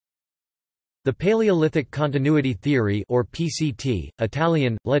The Paleolithic Continuity Theory or PCT,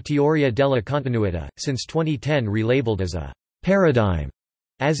 Italian, La teoria della continuità, since 2010 relabeled as a paradigm,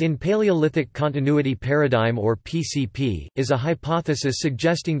 as in Paleolithic Continuity Paradigm or PCP, is a hypothesis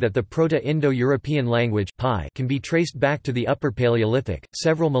suggesting that the Proto-Indo-European language can be traced back to the Upper Paleolithic,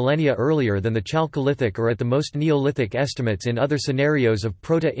 several millennia earlier than the Chalcolithic or at the most Neolithic estimates in other scenarios of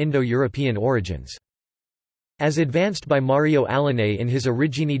Proto-Indo-European origins. As advanced by Mario Alanè in his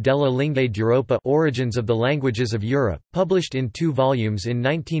Origini delle Lingue d'Europa Origins of the Languages of Europe, published in 2 volumes in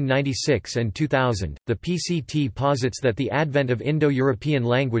 1996 and 2000, the PCT posits that the advent of Indo-European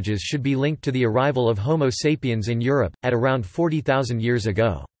languages should be linked to the arrival of Homo sapiens in Europe, at around 40,000 years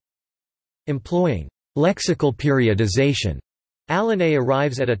ago. Employing lexical periodization, Alanè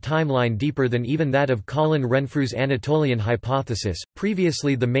arrives at a timeline deeper than even that of Colin Renfrew's Anatolian hypothesis,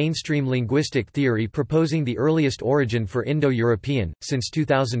 previously the mainstream linguistic theory proposing the earliest origin for Indo-European. Since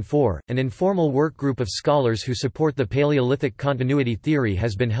 2004, an informal workgroup of scholars who support the Paleolithic continuity theory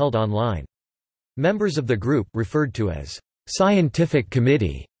has been held online. Members of the group, referred to as scientific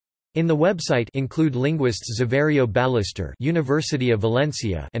committee in the website, include linguists Saverio Ballester, University of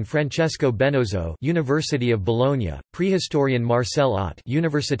Valencia, and Francesco Benozzo, University of Bologna, prehistorian Marcel Ott,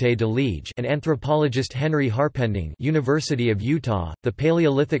 Université de Liège, and anthropologist Henry Harpending, University of Utah. The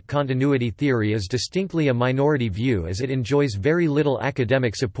Paleolithic continuity theory is distinctly a minority view as it enjoys very little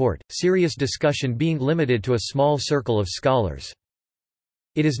academic support, serious discussion being limited to a small circle of scholars.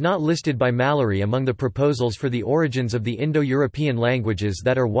 It is not listed by Mallory among the proposals for the origins of the Indo-European languages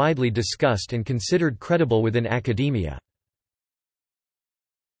that are widely discussed and considered credible within academia.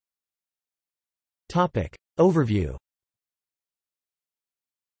 Overview.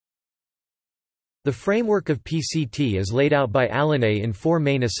 The framework of PCT is laid out by Alanè in 4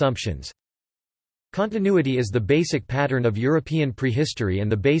 main assumptions. Continuity is the basic pattern of European prehistory and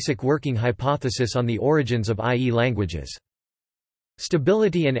the basic working hypothesis on the origins of IE languages.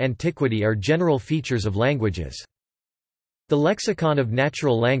 Stability and antiquity are general features of languages. The lexicon of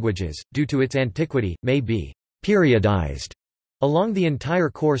natural languages, due to its antiquity, may be periodized along the entire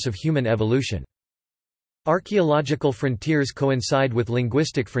course of human evolution. Archaeological frontiers coincide with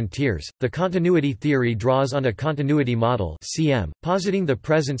linguistic frontiers. The continuity theory draws on a continuity model (CM), positing the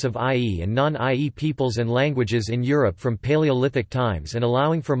presence of IE and non-IE peoples and languages in Europe from Paleolithic times and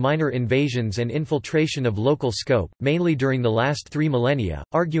allowing for minor invasions and infiltration of local scope, mainly during the last 3 millennia,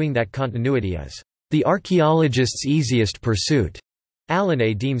 arguing that continuity is the archaeologist's easiest pursuit.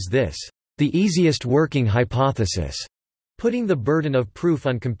 Alanè deems this the easiest working hypothesis, putting the burden of proof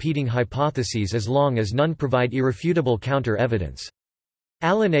on competing hypotheses as long as none provide irrefutable counter-evidence.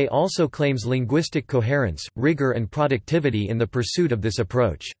 Alanè also claims linguistic coherence, rigor and productivity in the pursuit of this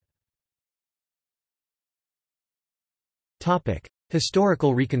approach.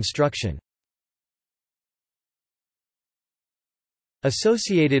 Historical reconstruction.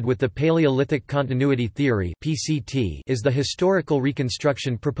 Associated with the Paleolithic Continuity Theory (PCT) is the historical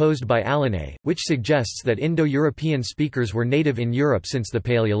reconstruction proposed by Alanè, which suggests that Indo-European speakers were native in Europe since the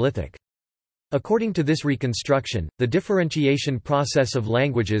Paleolithic. According to this reconstruction, the differentiation process of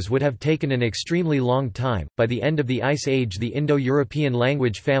languages would have taken an extremely long time. By the end of the Ice Age, the Indo-European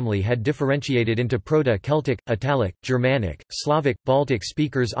language family had differentiated into Proto-Celtic, Italic, Germanic, Slavic, Baltic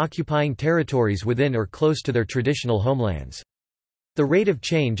speakers occupying territories within or close to their traditional homelands. The rate of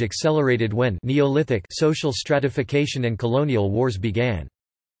change accelerated when Neolithic social stratification and colonial wars began.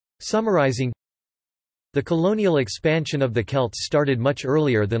 Summarizing, the colonial expansion of the Celts started much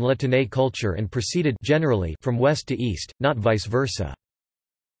earlier than Latène culture and proceeded generally from west to east, not vice versa.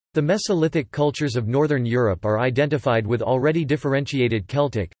 The Mesolithic cultures of northern Europe are identified with already differentiated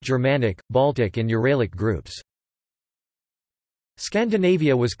Celtic, Germanic, Baltic and Uralic groups.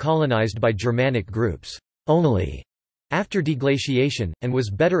 Scandinavia was colonized by Germanic groups only after deglaciation, and was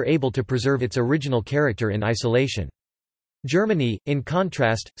better able to preserve its original character in isolation. Germany, in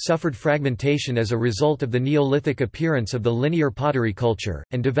contrast, suffered fragmentation as a result of the Neolithic appearance of the linear pottery culture,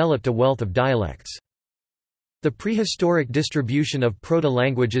 and developed a wealth of dialects. The prehistoric distribution of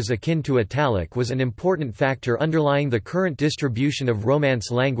proto-languages akin to Italic was an important factor underlying the current distribution of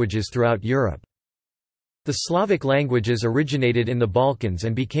Romance languages throughout Europe. The Slavic languages originated in the Balkans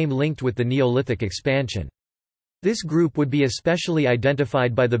and became linked with the Neolithic expansion. This group would be especially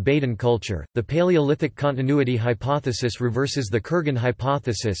identified by the Baden culture. The Paleolithic continuity hypothesis reverses the Kurgan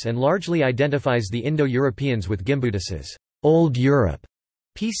hypothesis and largely identifies the Indo-Europeans with Gimbutas's Old Europe.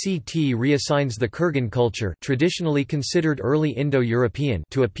 PCT reassigns the Kurgan culture, traditionally considered early Indo-European,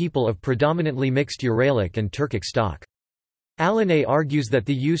 to a people of predominantly mixed Uralic and Turkic stock. Alanè argues that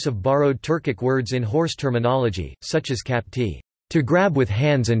the use of borrowed Turkic words in horse terminology, such as kapti, to grab with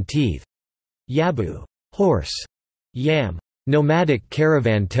hands and teeth, yabu, horse, yam, nomadic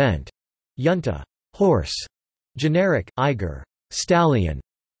caravan tent, yunta, horse, generic, iger, stallion,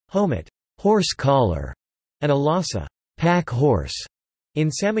 homet, horse collar, and alasa, pack horse. In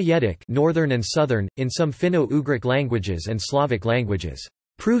Samoyedic, northern and southern, in some Finno-Ugric languages and Slavic languages,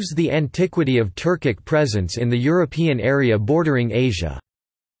 proves the antiquity of Turkic presence in the European area bordering Asia.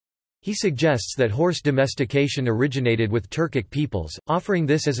 He suggests that horse domestication originated with Turkic peoples, offering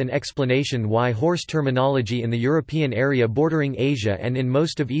this as an explanation why horse terminology in the European area bordering Asia and in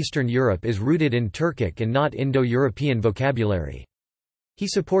most of Eastern Europe is rooted in Turkic and not Indo-European vocabulary. He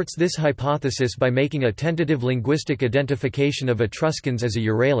supports this hypothesis by making a tentative linguistic identification of Etruscans as a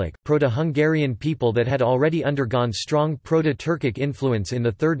Uralic, Proto-Hungarian people that had already undergone strong Proto-Turkic influence in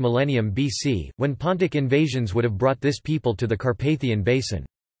the 3rd millennium BC, when Pontic invasions would have brought this people to the Carpathian Basin.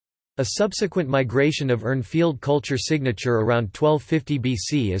 A subsequent migration of Urnfield culture signature around 1250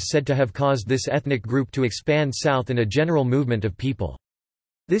 BC is said to have caused this ethnic group to expand south in a general movement of people.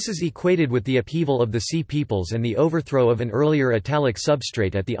 This is equated with the upheaval of the Sea peoples and the overthrow of an earlier Italic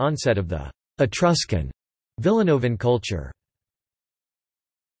substrate at the onset of the Etruscan Villanovan culture.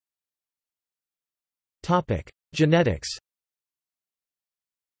 Genetics.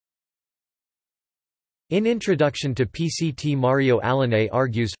 In Introduction to PCT, Mario Alane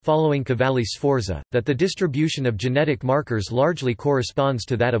argues, following Cavalli Sforza, that the distribution of genetic markers largely corresponds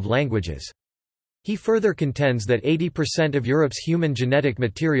to that of languages. He further contends that 80% of Europe's human genetic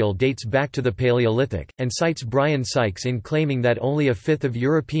material dates back to the Paleolithic, and cites Brian Sykes in claiming that only a fifth of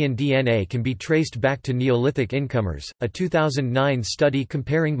European DNA can be traced back to Neolithic incomers. A 2009 study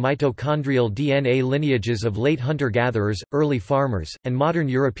comparing mitochondrial DNA lineages of late hunter-gatherers, early farmers, and modern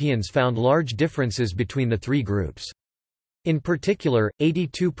Europeans found large differences between the three groups. In particular,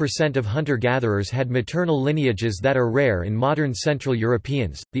 82% of hunter-gatherers had maternal lineages that are rare in modern Central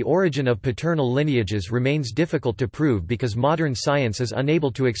Europeans. The origin of paternal lineages remains difficult to prove because modern science is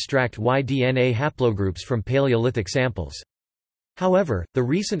unable to extract Y-DNA haplogroups from Paleolithic samples. However, the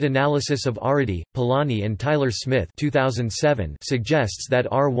recent analysis of Arati, Polani and Tyler Smith 2007 suggests that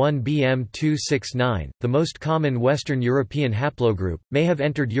R1BM269, the most common Western European haplogroup, may have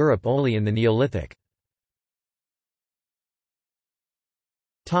entered Europe only in the Neolithic.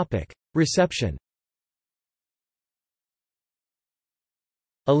 Reception.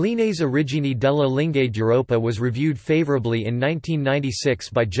 Alines origini della lingua d'Europa was reviewed favorably in 1996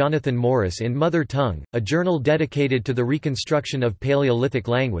 by Jonathan Morris in Mother Tongue, a journal dedicated to the reconstruction of Paleolithic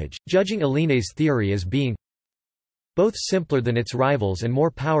language, judging Alines' theory as being both simpler than its rivals and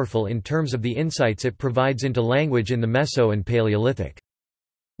more powerful in terms of the insights it provides into language in the Meso and Paleolithic.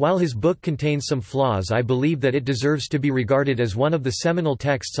 While his book contains some flaws, I believe that it deserves to be regarded as one of the seminal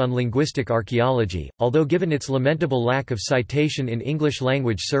texts on linguistic archaeology, although given its lamentable lack of citation in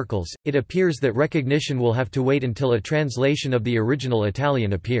English-language circles, it appears that recognition will have to wait until a translation of the original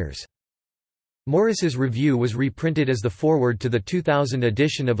Italian appears. Morris's review was reprinted as the foreword to the 2000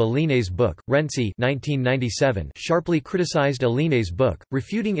 edition of Alines' book. Renzi 1997 sharply criticized Alines' book,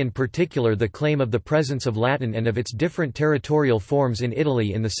 refuting in particular the claim of the presence of Latin and of its different territorial forms in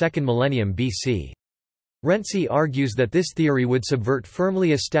Italy in the 2nd millennium BC. Renzi argues that this theory would subvert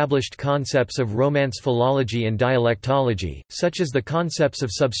firmly established concepts of Romance philology and dialectology, such as the concepts of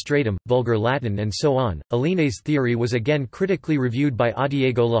substratum, Vulgar Latin and so on. Alines' theory was again critically reviewed by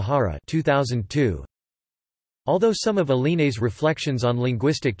Adiego Lahara 2002. Although some of Alines' reflections on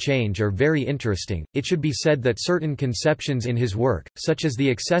linguistic change are very interesting, it should be said that certain conceptions in his work, such as the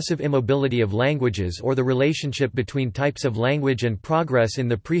excessive immobility of languages or the relationship between types of language and progress in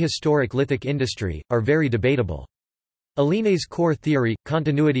the prehistoric lithic industry, are very debatable. Alines' core theory,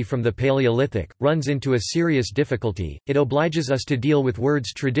 continuity from the Paleolithic, runs into a serious difficulty. It obliges us to deal with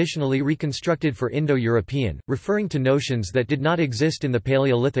words traditionally reconstructed for Indo-European, referring to notions that did not exist in the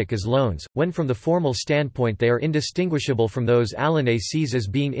Paleolithic as loans, when from the formal standpoint they are indistinguishable from those Alines sees as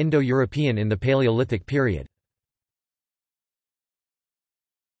being Indo-European in the Paleolithic period.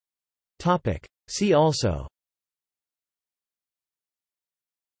 See also: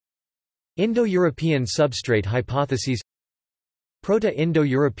 Indo-European substrate hypotheses,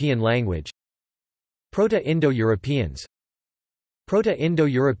 Proto-Indo-European language, Proto-Indo-Europeans,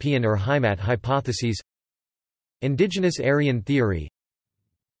 Proto-Indo-European or Heimat hypotheses, Indigenous Aryan theory,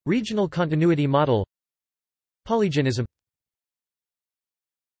 Regional continuity model, Polygenism.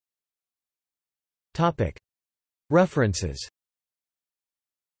 References.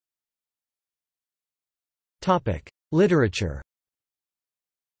 Literature.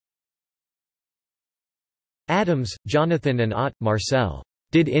 Adams, Jonathan and Ott, Marcel.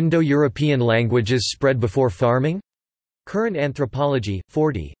 Did Indo-European languages spread before farming? Current Anthropology,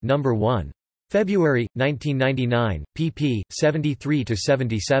 40, No. 1. February, 1999, pp.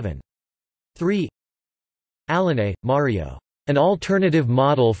 73–77. 3. Alane, Mario. An Alternative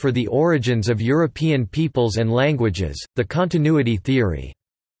Model for the Origins of European Peoples and Languages, The Continuity Theory.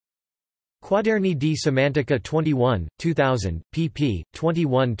 Quaderni di Semantica 21, 2000, pp.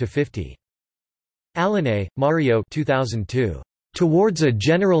 21–50. Alane, Mario 2002. Towards a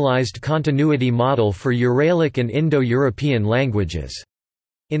Generalized Continuity Model for Uralic and Indo-European Languages.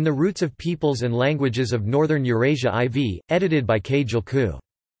 In the Roots of Peoples and Languages of Northern Eurasia IV, edited by K. Jilku.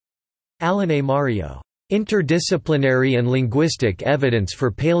 Alane, Mario. Interdisciplinary and Linguistic Evidence for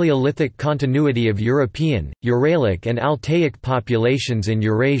Paleolithic Continuity of European, Uralic and Altaic Populations in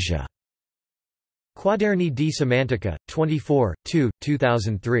Eurasia. Quaderni di Semantica, 24, 2,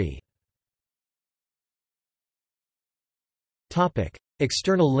 2003.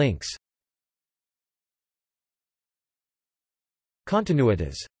 External links.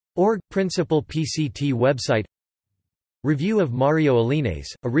 Continuitas.org Principal PCT website. Review of Mario Alines,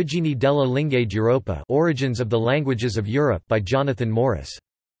 Origini della Lingua d'Europa, Origins of the Languages of Europe by Jonathan Morris.